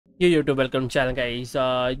Hey YouTube, welcome channel guys.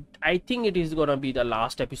 I think it is gonna be the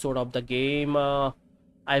last episode of the game.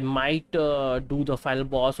 I might do the final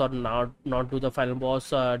boss or not do the final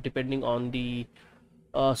boss, depending on the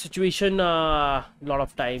situation. Lot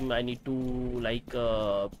of time I need to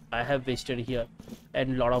I have wasted here,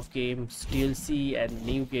 and lot of games DLC and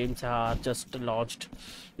new games are just launched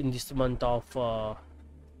in this month of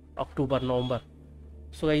October, November.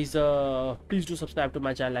 So guys, please do subscribe to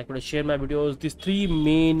my channel, like and share my videos. These three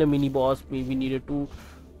main mini boss we needed to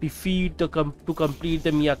defeat to complete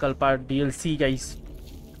the Mea Culpa DLC, guys.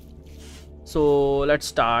 So let's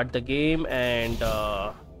start the game, and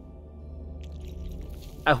I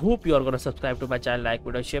hope you are gonna subscribe to my channel, like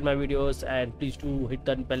and share my videos, and please do hit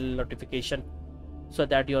the bell notification so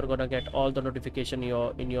that you're gonna get all the notification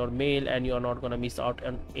in your mail and you're not gonna miss out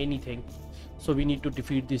on anything. So we need to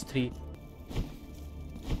defeat these three.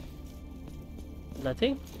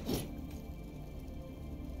 Nothing.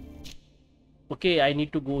 Okay, I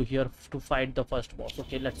need to go here to fight the first boss.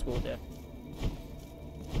 Okay, let's go there.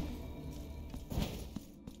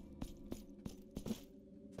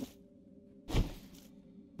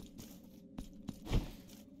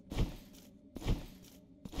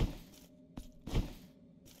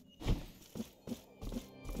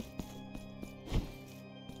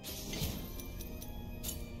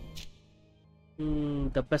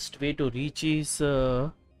 The best way to reach is I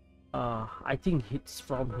think it's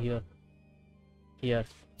from here. Here.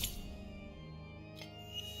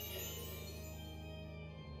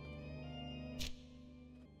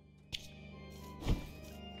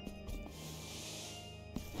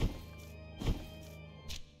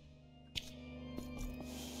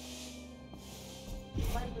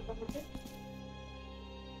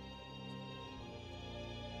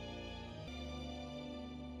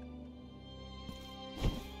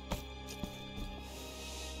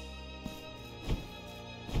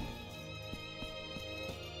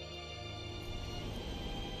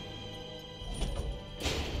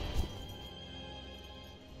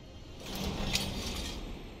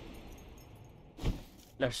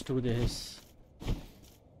 Let's do this.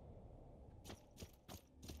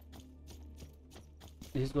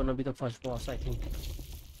 This is gonna be the first boss, I think.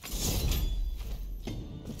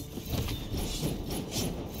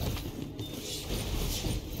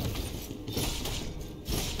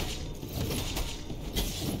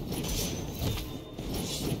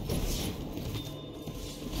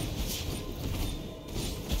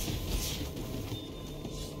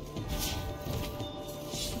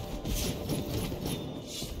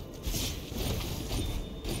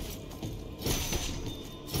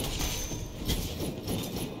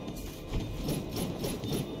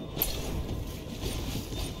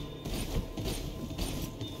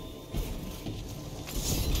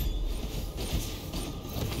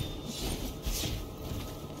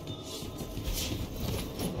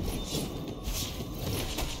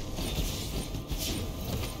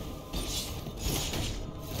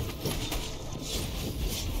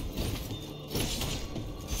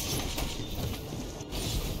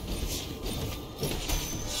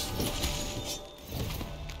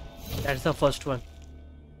 That's the first one.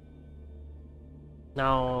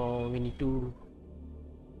 Now we need to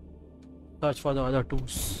search for the other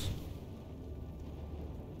twos.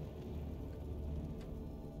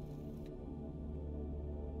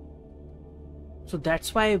 So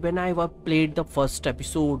that's why when I played the first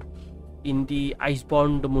episode in the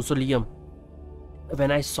Icebound Mausoleum,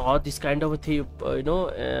 when I saw this kind of a thing,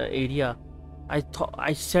 area,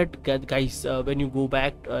 I said, guys, when you go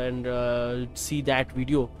back and see that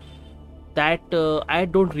video, that I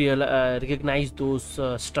don't recognize those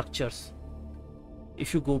structures.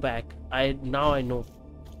 If you go back, now I know,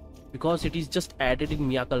 because it is just added in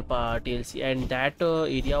Mea Culpa DLC, and that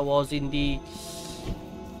area was in the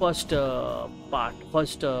first part.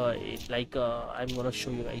 I'm gonna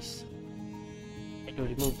show you guys. I to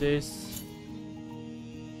remove this.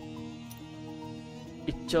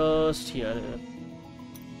 It's just here.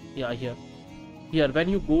 Yeah, here. When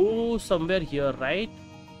you go somewhere here, right?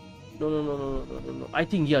 No. I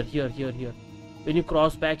think here. When you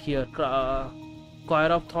cross back here, Choir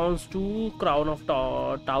of Thorns to Crown of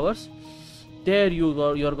Towers, there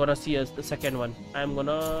you're gonna see us the second one. I'm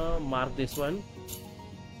gonna mark this one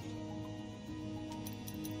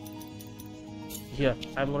here.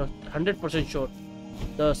 I'm gonna 100% sure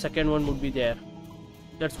the second one would be there.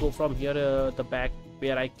 Let's go from here, the back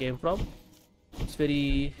where I came from. It's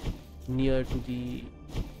very near to the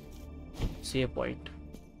save point.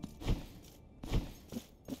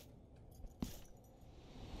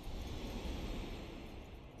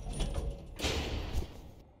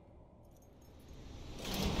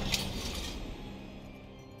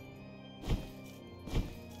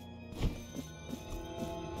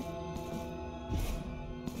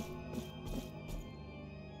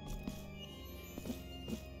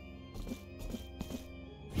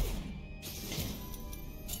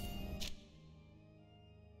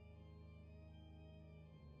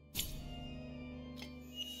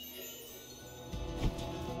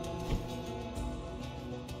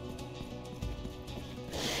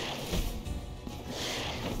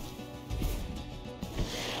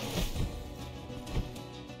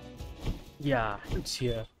 Yeah, it's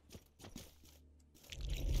here.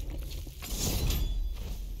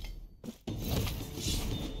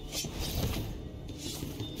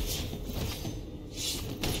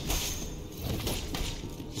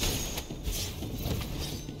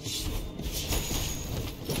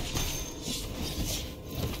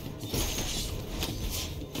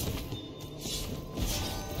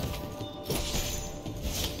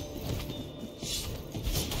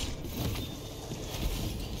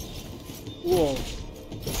 Whoa.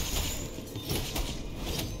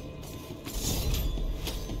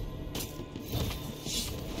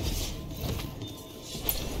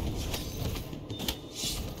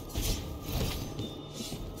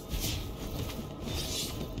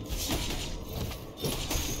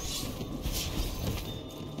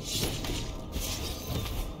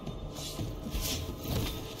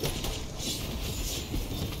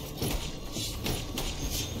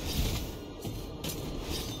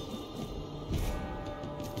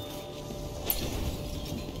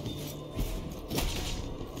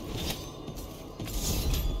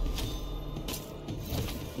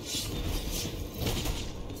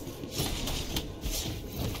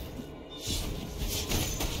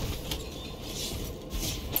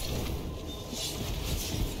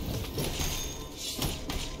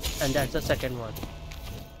 And that's the second one.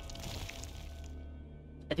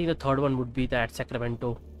 I think the third one would be that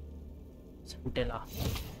Sacramento Centella.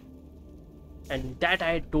 And that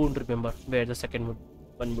I don't remember where the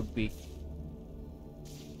one would be.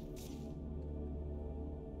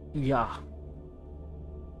 Yeah.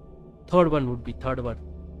 Third one would be third one.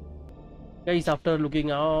 Guys, after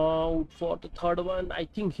looking out for the third one, I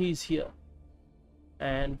think he's here.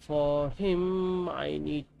 And for him, I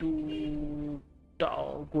need to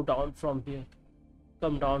go down from here.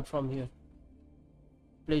 Come down from here.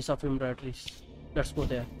 Place of embroideries. Let's go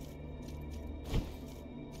there.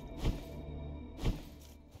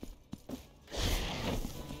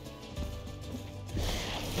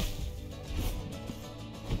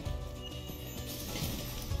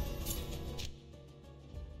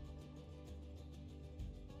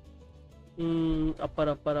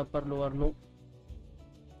 Upper, lower, no.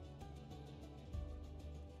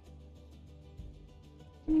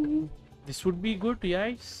 This would be good,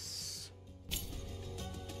 yes.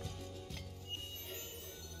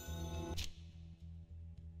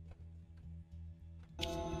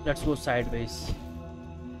 Let's go sideways.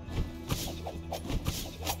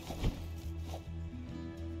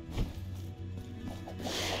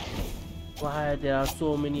 Why there are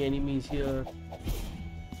so many enemies here?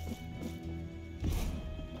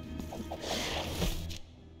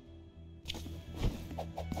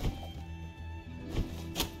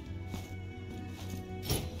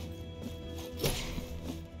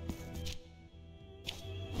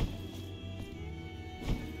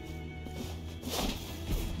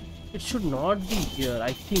 It should not be here,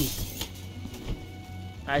 I think.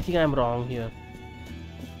 I think I'm wrong here.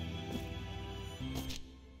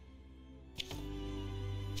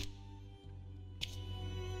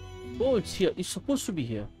 Oh, it's here. It's supposed to be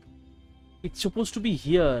here. It's supposed to be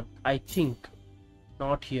here, I think.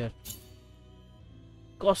 Not here.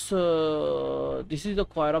 Because this is the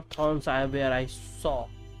Choir of Thorns where I saw.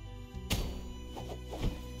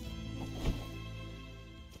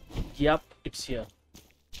 Yep, it's here.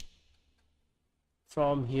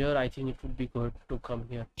 From here, I think it would be good to come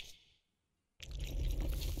here.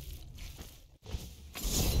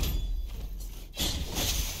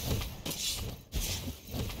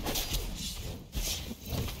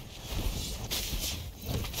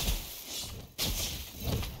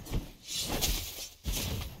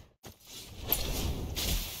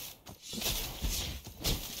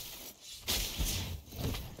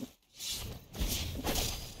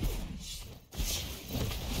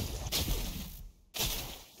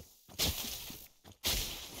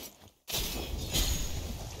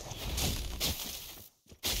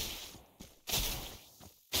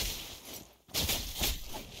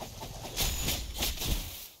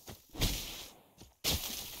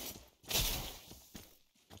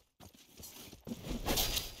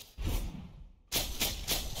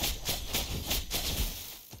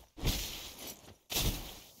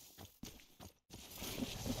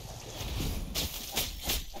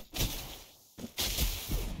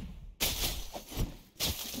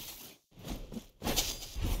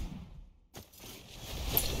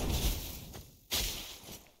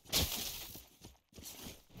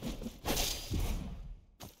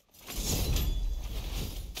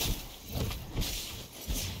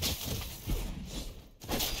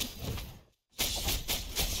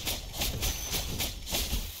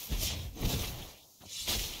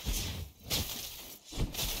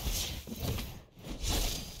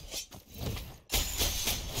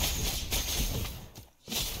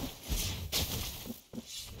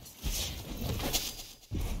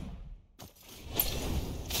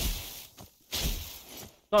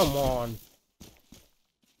 Come on.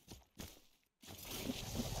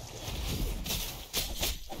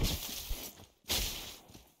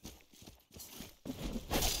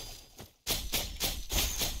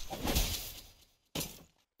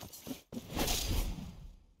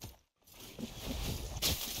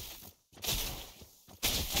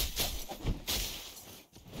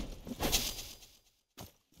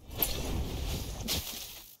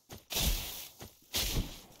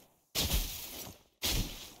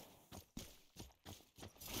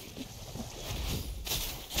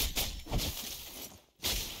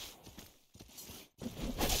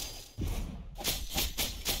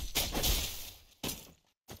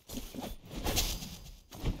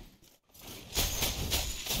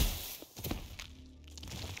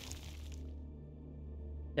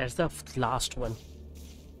 That's the last one.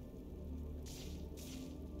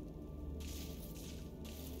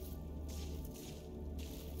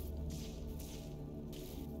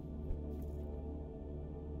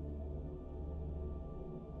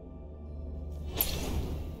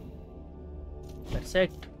 That's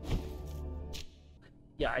it.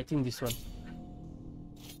 Yeah, I think this one.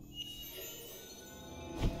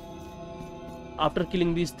 After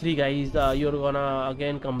killing these 3 guys, you're gonna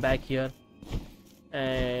again come back here.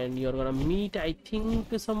 And you're gonna meet, I think,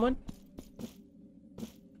 someone.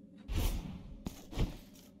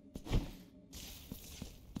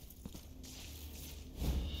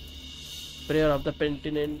 Prayer of the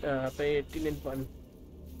Penitent One.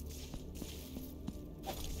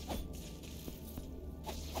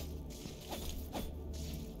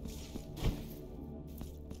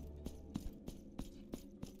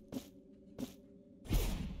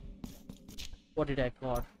 What did I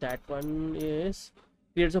got? That one is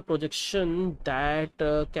creates a projection that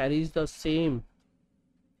carries the same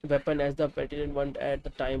weapon as the Penitent One at the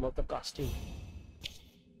time of the casting.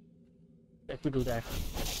 Let me do that.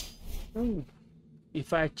 Ooh.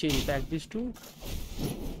 If I change back these two,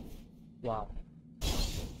 wow.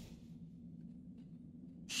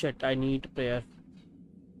 Shit, I need prayer.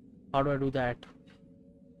 How do I do that?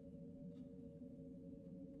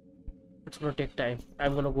 It's gonna take time.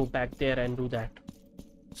 I'm gonna go back there and do that.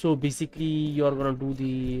 So basically, you're gonna do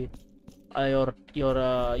the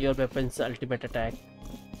your weapon's ultimate attack.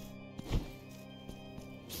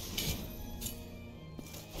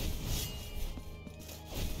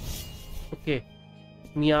 Okay,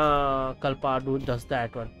 Mea Culpa does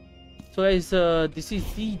that one. So guys, this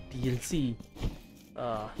is the DLC.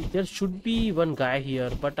 There should be one guy here,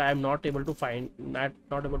 but I am not able to find, not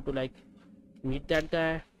able to like meet that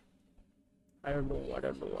guy. I don't know.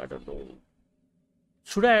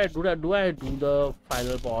 Should I do that? Do I do the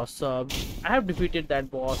final boss? I have defeated that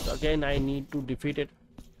boss. Again, I need to defeat it.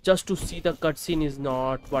 Just to see the cutscene is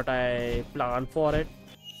not what I planned for it.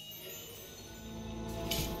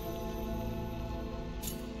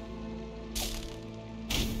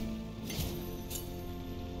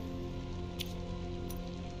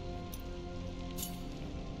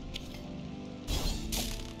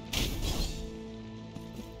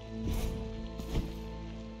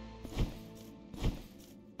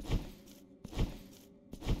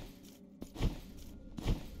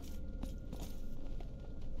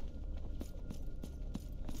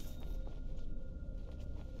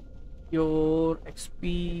 Your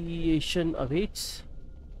expiation awaits.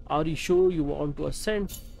 Are you sure you want to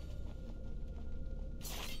ascend?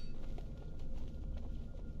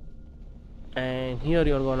 And here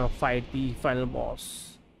you're gonna fight the final boss.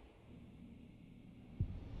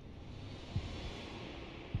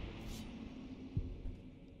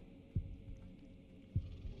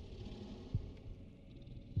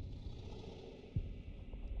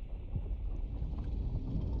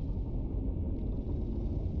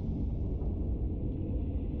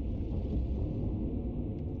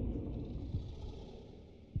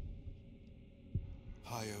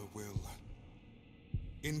 Higher will,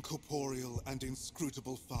 incorporeal and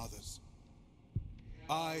inscrutable fathers,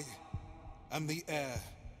 I am the heir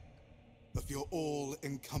of your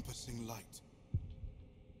all-encompassing light.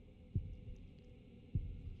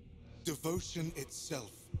 Devotion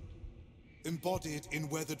itself, embodied in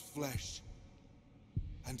weathered flesh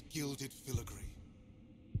and gilded filigree.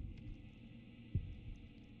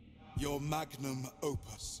 Your magnum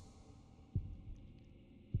opus.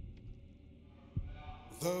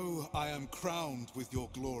 Though I am crowned with your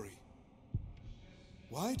glory,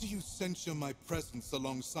 why do you censure my presence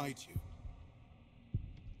alongside you?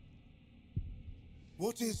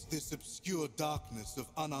 What is this obscure darkness of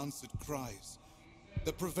unanswered cries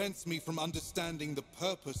that prevents me from understanding the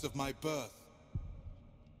purpose of my birth?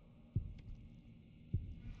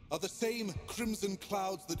 Are the same crimson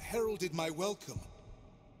clouds that heralded my welcome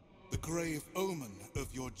the grave omen of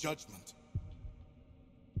your judgment.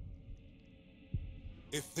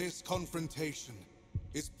 If this confrontation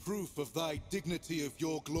is proof of thy dignity of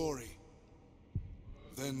your glory,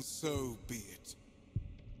 then so be it.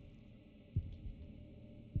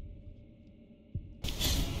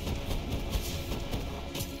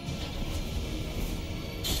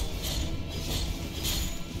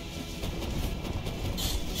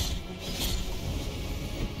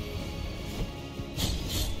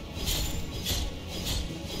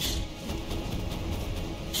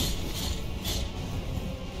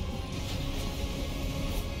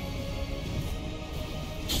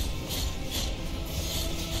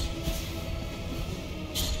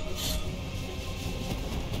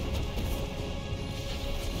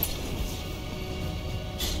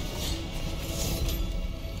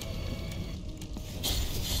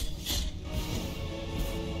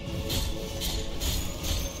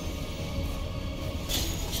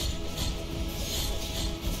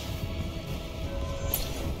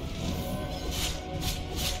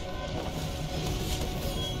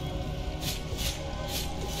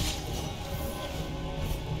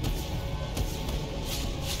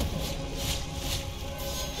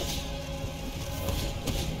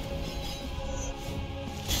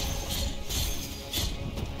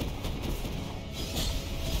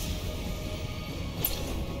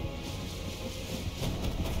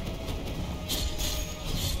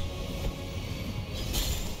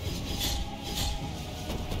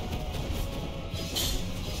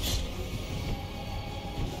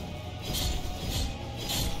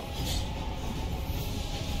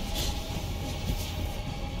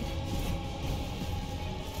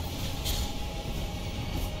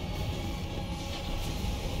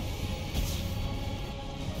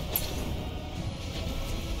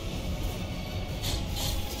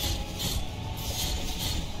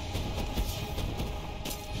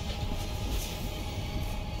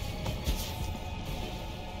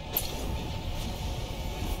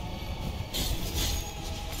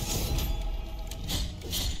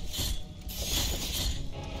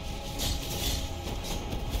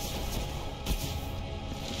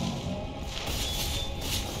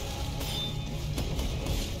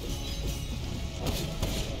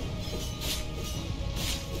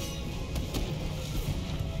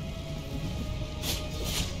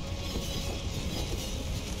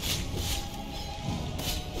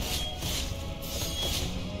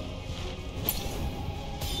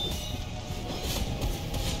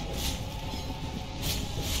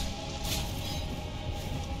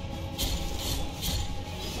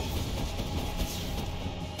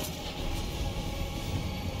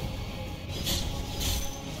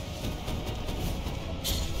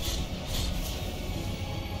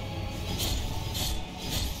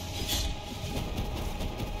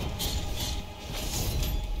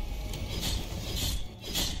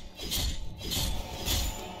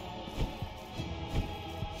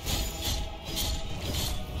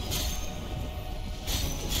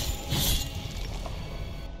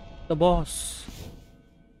 The boss.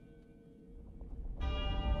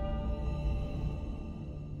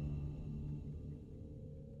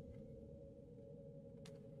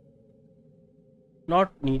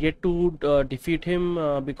 Not needed to defeat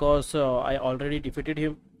him because I already defeated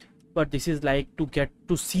him. But this is like to get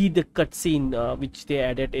to see the cutscene which they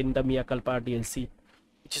added in the Mea Culpa DLC,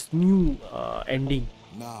 which is new ending.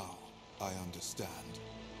 Now I understand.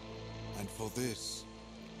 And for this,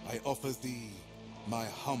 I offer thee my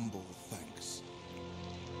humble thanks.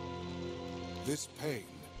 This pain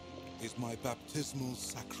is my baptismal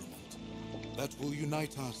sacrament that will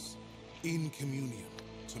unite us in communion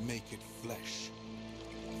to make it flesh.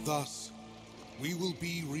 Thus, we will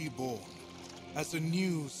be reborn as a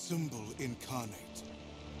new symbol incarnate,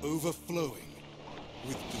 overflowing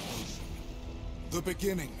with devotion. The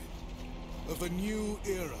beginning of a new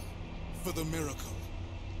era for the miracle.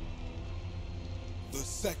 The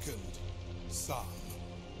second son.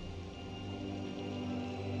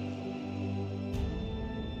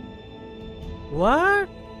 What?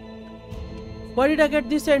 Why did I get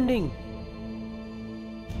this ending?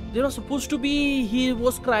 They were supposed to be he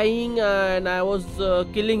was crying and I was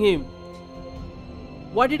killing him.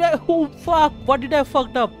 What did I? Oh fuck! What did I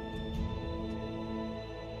fucked up?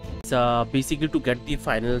 Basically to get the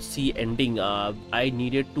final C ending, I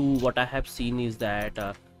needed to. What I have seen is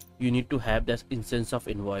that you need to have this instance of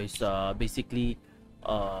invoice. Basically,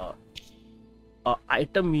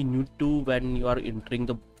 item you need to when you are entering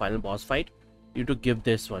the final boss fight. You need to give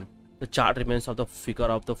this one. The chart remains of the figure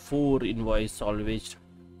of the 4 invoice salvaged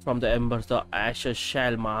from the embers. The ashes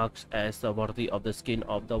shall marks as the worthy of the skin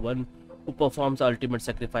of the one who performs ultimate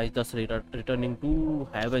sacrifice, thus returning to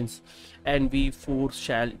heavens, and we four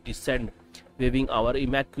shall descend, waving our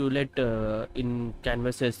immaculate in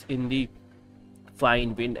canvases in the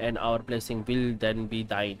fine wind, and our blessing will then be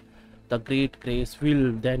thine. The great grace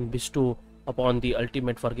will then bestow upon the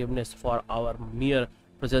ultimate forgiveness for our mere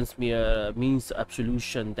presence means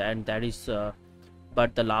absolution, and that is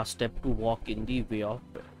but the last step to walk in the way of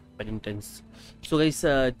penitence. So guys,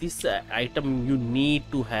 this item you need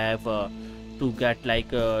to have to get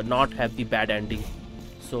like not have the bad ending.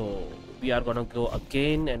 So we are gonna go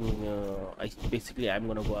again, and I'm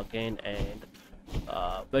gonna go again, and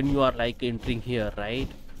when you are like entering here, right,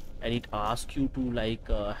 and it asks you to like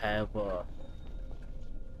have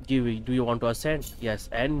give, do you want to ascend? Yes,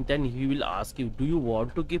 and then he will ask you, do you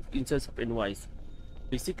want to give incense of invoice?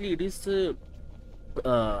 Basically it is the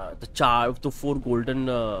char of the four golden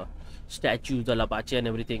statues, the labache and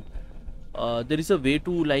everything. There is a way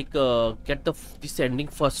to like get the descending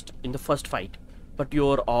first in the first fight, but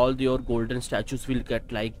all your golden statues will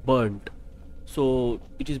get like burnt. So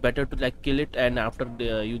it is better to like kill it, and after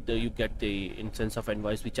you get the incense of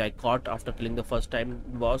invoice, which I got after killing the first time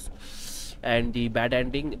boss. And the bad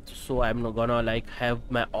ending, so I'm not gonna like have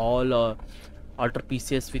my all altar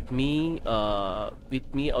pieces with me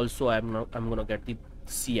also. I'm gonna get the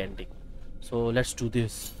C ending. So let's do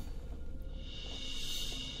this.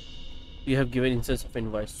 You have given instance of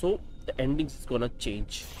invoice, so the endings is gonna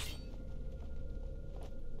change.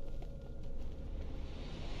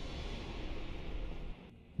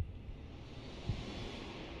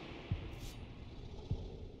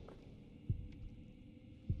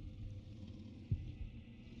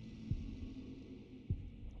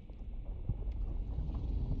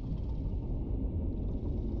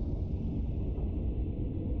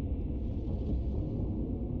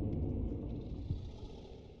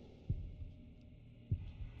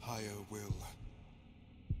 Higher will,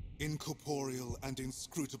 incorporeal and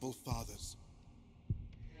inscrutable fathers,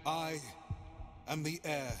 I am the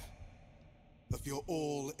heir of your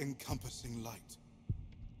all-encompassing light.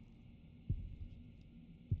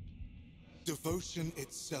 Devotion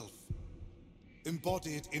itself,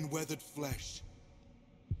 embodied in weathered flesh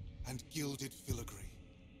and gilded filigree.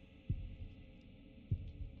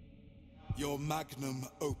 Your magnum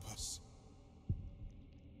opus.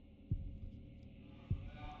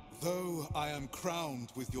 Though I am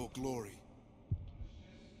crowned with your glory,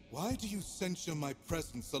 why do you censure my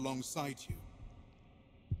presence alongside you?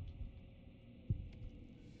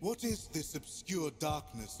 What is this obscure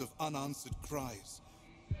darkness of unanswered cries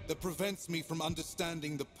that prevents me from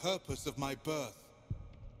understanding the purpose of my birth?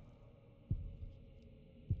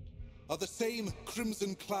 Are the same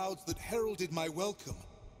crimson clouds that heralded my welcome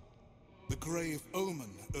the grave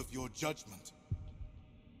omen of your judgment?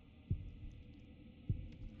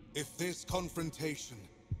 If this confrontation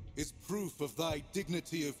is proof of thy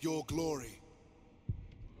dignity of your glory,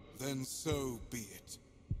 then so be it.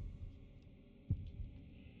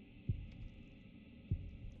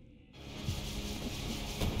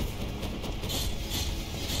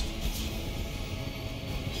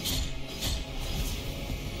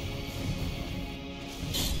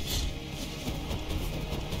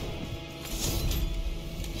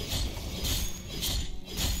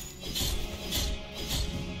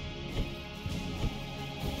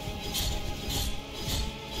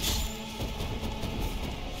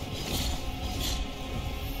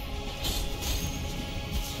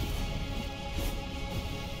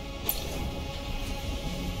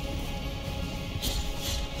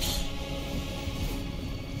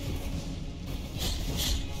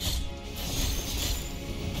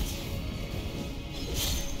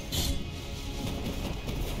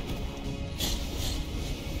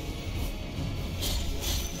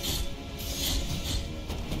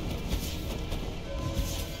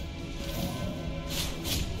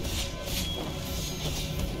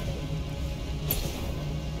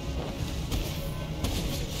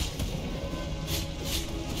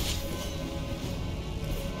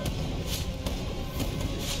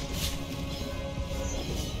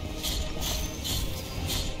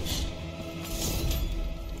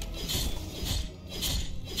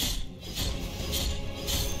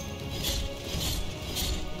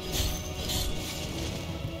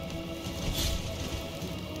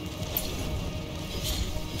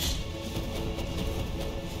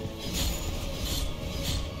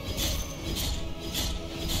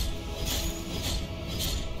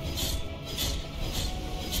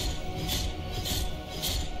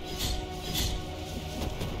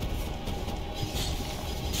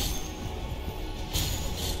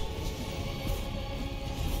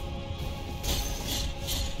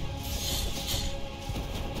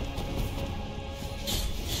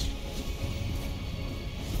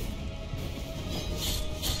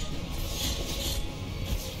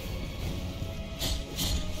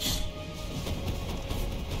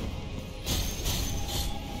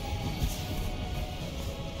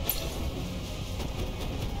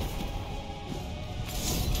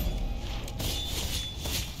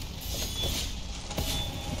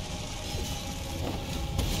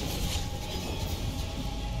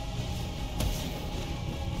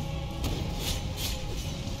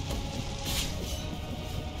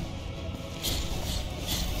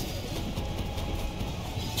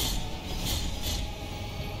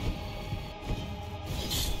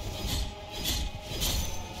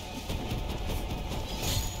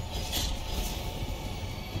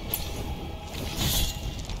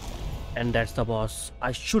 and that's the boss.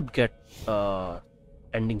 I should get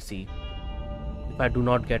ending C. If I do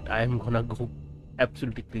not get, I am gonna go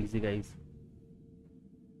absolutely crazy, guys.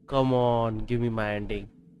 Come on, give me my ending.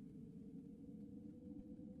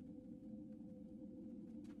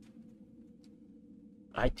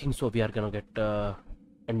 I think so. We are gonna get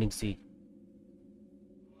ending C.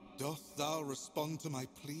 Doth thou respond to my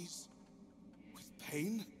pleas with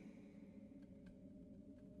pain?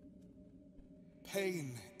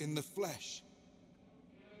 Pain in the flesh.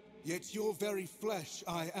 Yet your very flesh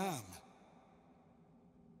I am.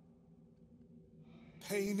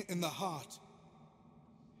 Pain in the heart.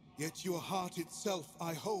 Yet your heart itself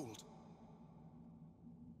I hold.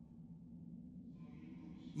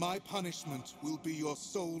 My punishment will be your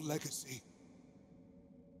sole legacy.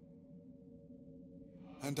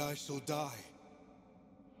 And I shall die.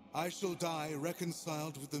 I shall die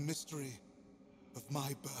reconciled with the mystery of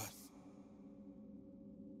my birth.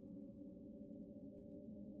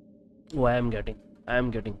 Oh, I am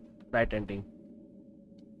getting right ending.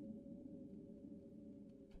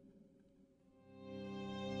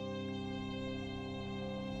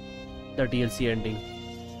 The DLC ending.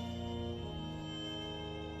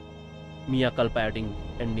 Mea Culpa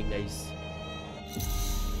ending, guys.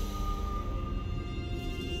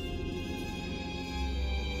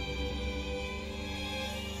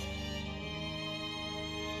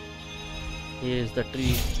 Here is the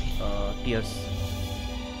tree tears.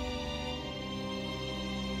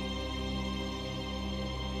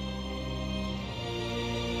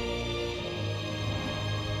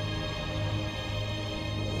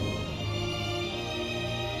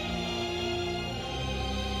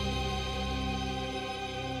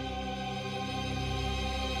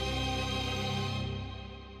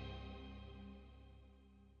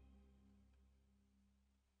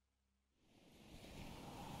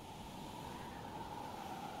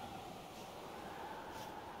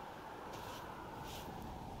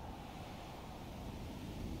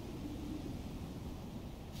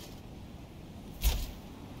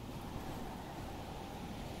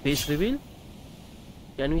 Face reveal?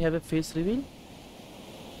 Can we have a face reveal?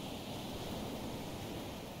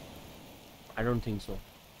 I don't think so.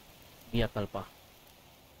 Mea Culpa.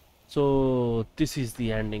 So this is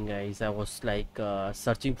the ending, guys. I was like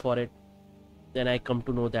searching for it. Then I come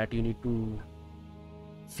to know that you need to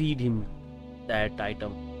feed him that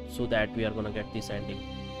item so that we are gonna get this ending.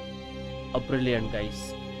 A brilliant,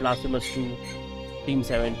 guys. Blasphemous 2, Team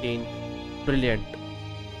 17, brilliant.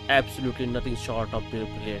 Absolutely nothing short of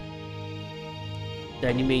brilliant. The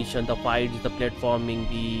animation, the fights, the platforming,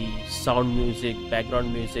 the sound music,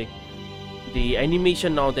 background music, the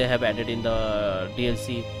animation now they have added in the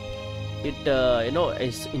DLC. It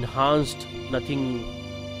is enhanced. Nothing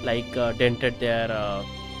like dented their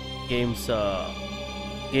game's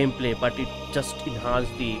gameplay, but it just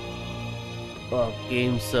enhanced the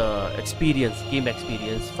game's game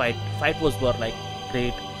experience. Fight were like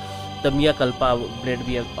great. The Mea Culpa Blade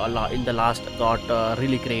we have in the last got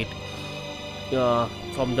really great.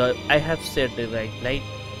 From the I have said it right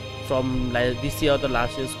from like this year or the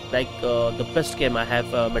last year's like the best game I have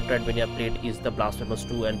Metroidvania played is the Blasphemous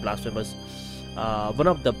 2 and Blasphemous one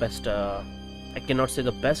of the best. I cannot say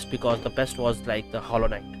the best because the best was like the Hollow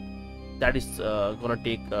Knight. That is gonna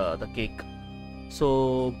take the cake.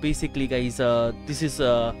 So basically, guys, this is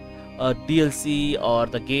a DLC or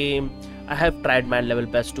the game. I have tried my level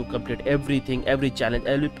best to complete everything, every challenge,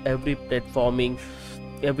 every platforming,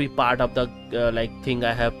 every part of the thing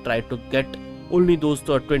I have tried to get. Only those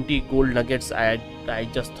 20 gold nuggets. I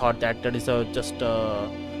just thought that is just a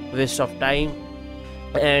waste of time,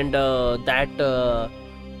 and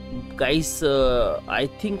guys, I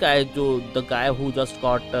think the guy who just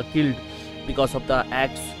got killed because of the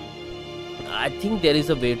axe. I think there is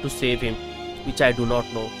a way to save him, which I do not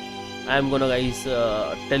know. I'm gonna guys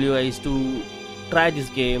tell you guys to try this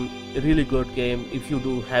game. Really good game. If you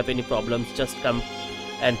do have any problems, just come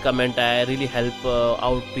and comment. I really help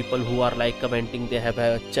out people who are like commenting they have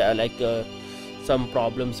some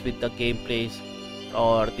problems with the gameplays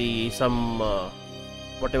or the some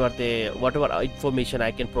whatever information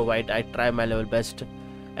I can provide. I try my level best,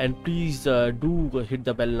 and please do hit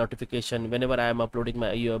the bell notification whenever I am uploading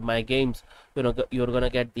my games. You're gonna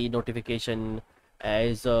get the notification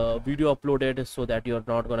as a video uploaded, so that you're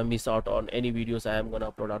not gonna miss out on any videos I am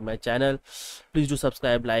gonna upload on my channel. Please do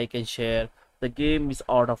subscribe, like and share. The game is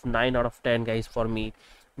out of 9 out of 10, guys, for me.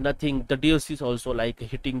 Nothing. The DLC is also like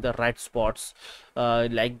hitting the right spots.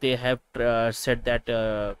 Like they have said that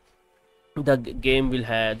the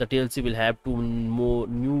DLC will have two more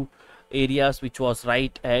new areas which was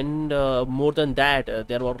right. And more than that,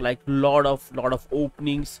 there were like lot of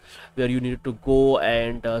openings where you needed to go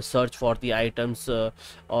and search for the items,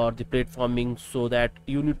 or the platforming, so that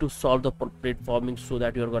you need to solve the platforming so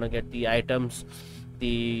that you're gonna get the items,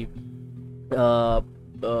 the uh,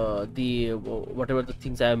 whatever the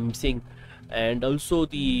things I'm missing. And also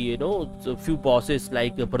the, the few bosses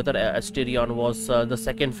like brother Asterion was the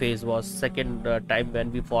second phase, was second time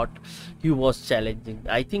when we fought. He was challenging.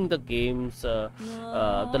 I think the games, the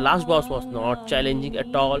last boss was not challenging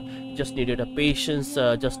at all. Just needed a patience.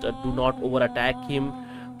 Just do not over attack him.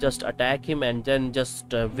 Just attack him and then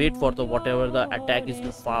just wait for the whatever the attack is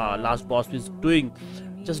the last boss is doing.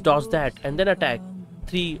 Just dodge that and then attack.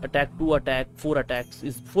 3 attack, 2 attack, 4 attacks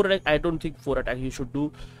is 4 attack. I don't think 4 attack you should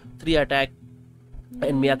do. 3 attack.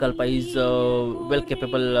 And Mea Culpa is well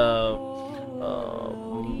capable.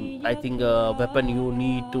 I think weapon you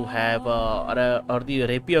need to have, or the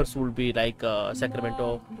rapiers would be like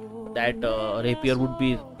Sacramento. That rapier would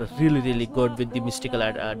be really good with the mystical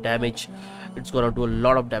damage. It's gonna do a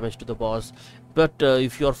lot of damage to the boss. But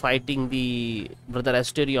if you're fighting the brother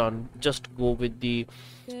Asterion, just go with the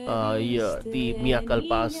the Mea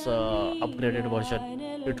Culpa's upgraded version.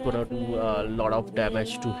 It's gonna do a lot of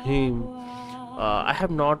damage to him. I have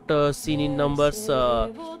not seen in numbers,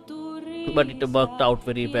 but it worked out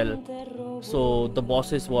very well. So the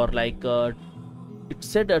bosses were like, it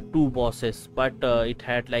said 2 bosses, but it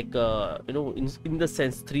had like, in the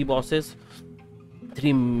sense 3 bosses,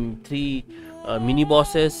 3 mini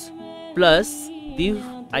bosses, plus the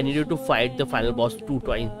I needed to fight the final boss 2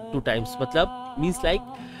 times. Matlab means like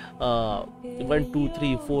 1 2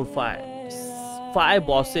 3 4 5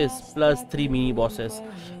 bosses plus 3 mini bosses.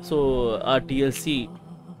 So our DLC,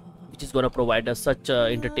 which is gonna provide us such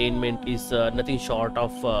entertainment, is nothing short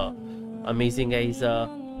of amazing, guys.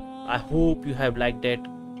 I hope you have liked it.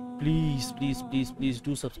 Please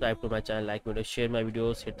do subscribe to my channel, like me, share my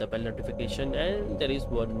videos, hit the bell notification. And there is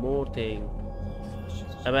one more thing.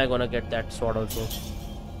 Am I gonna get that sword also?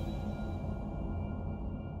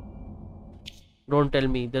 Don't tell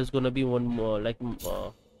me there's gonna be one more, like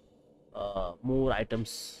more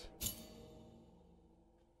items.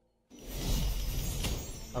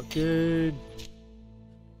 Okay.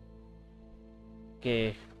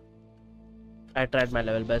 I tried my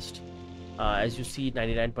level best. As you see,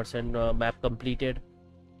 99% map completed.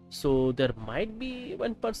 So there might be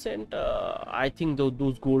 1%. I think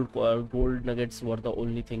those gold nuggets were the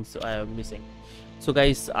only things I am missing. So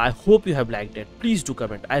guys, I hope you have liked it. Please do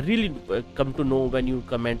comment. I really come to know when you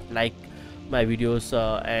comment, like my videos,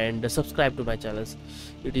 and subscribe to my channels.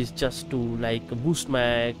 It is just to like boost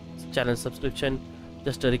my channel subscription.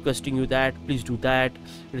 Just requesting you that please do that.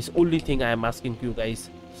 It is only thing I am asking you guys,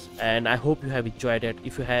 and I hope you have enjoyed it.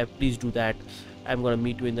 If you have, please do that. I'm gonna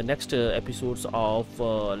meet you in the next episodes of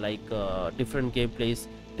different gameplays.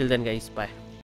 Till then guys, bye.